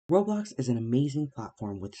Roblox is an amazing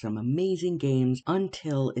platform with some amazing games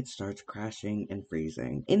until it starts crashing and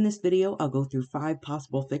freezing. In this video, I'll go through 5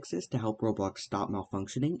 possible fixes to help Roblox stop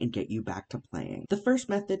malfunctioning and get you back to playing. The first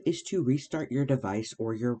method is to restart your device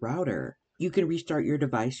or your router. You can restart your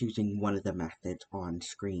device using one of the methods on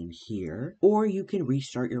screen here, or you can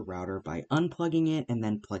restart your router by unplugging it and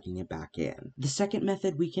then plugging it back in. The second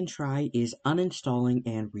method we can try is uninstalling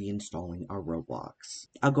and reinstalling our Roblox.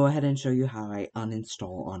 I'll go ahead and show you how I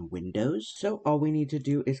uninstall on Windows. So all we need to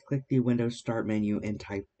do is click the Windows Start menu and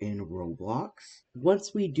type in Roblox.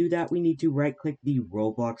 Once we do that, we need to right-click the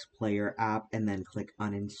Roblox Player app and then click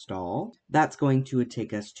Uninstall. That's going to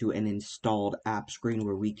take us to an installed app screen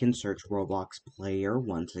where we can search Roblox Player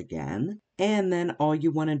once again. And then all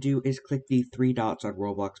you want to do is click the 3 dots on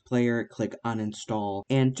Roblox Player, click Uninstall,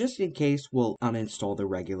 and just in case, we'll uninstall the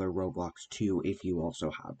regular Roblox too if you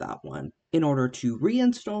also have that one. In order to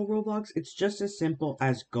reinstall Roblox, it's just as simple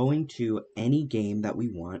as going to any game that we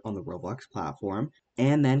want on the Roblox platform,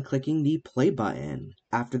 and then clicking the play button.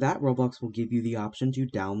 After that, Roblox will give you the option to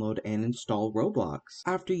download and install Roblox.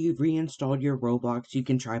 After you've reinstalled your Roblox, you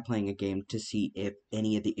can try playing a game to see if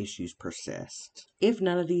any of the issues persist. If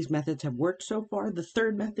none of these methods have worked so far, the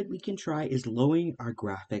third method we can try is lowering our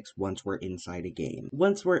graphics once we're inside a game.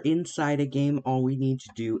 Once we're inside a game, all we need to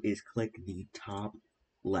do is click the top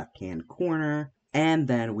left-hand corner, and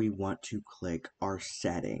then we want to click our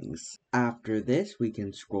settings. After this, we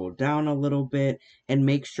can scroll down a little bit and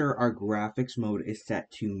make sure our graphics mode is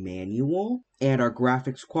set to manual and our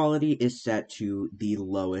graphics quality is set to the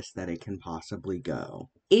lowest that it can possibly go.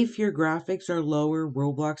 If your graphics are lower,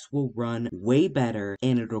 Roblox will run way better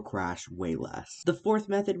and it'll crash way less. The fourth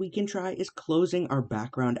method we can try is closing our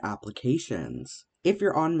background applications. If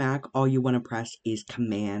you're on Mac, all you want to press is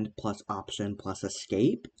Command plus Option plus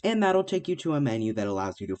Escape, and that'll take you to a menu that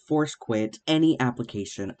allows you to force quit any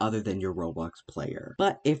application other than your Roblox player.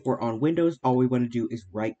 But if we're on Windows, all we want to do is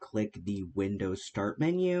right-click the Windows Start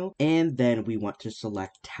menu, and then we want to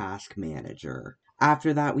select Task Manager.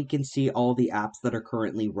 After that, we can see all the apps that are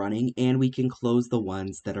currently running, and we can close the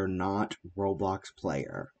ones that are not Roblox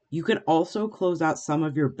player. You can also close out some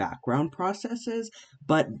of your background processes,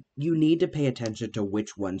 but you need to pay attention to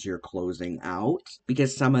which ones you're closing out,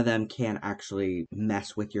 because some of them can actually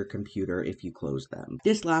mess with your computer if you close them.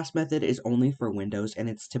 This last method is only for Windows, and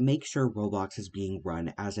it's to make sure Roblox is being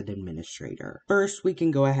run as an administrator. First, we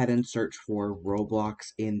can go ahead and search for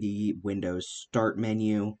Roblox in the Windows Start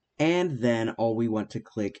menu. And then all we want to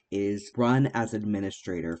click is Run as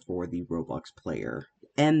Administrator for the Roblox player.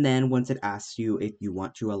 And then once it asks you if you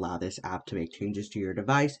want to allow this app to make changes to your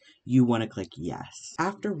device, you want to click Yes.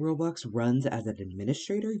 After Roblox runs as an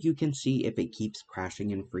administrator, you can see if it keeps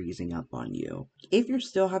crashing and freezing up on you. If you're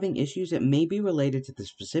still having issues, it may be related to the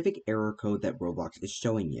specific error code that Roblox is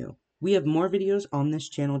showing you. We have more videos on this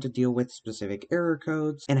channel to deal with specific error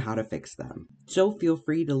codes and how to fix them. So feel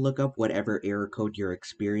free to look up whatever error code you're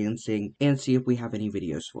experiencing and see if we have any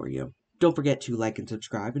videos for you. Don't forget to like and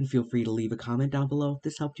subscribe, and feel free to leave a comment down below if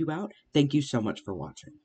this helped you out. Thank you so much for watching.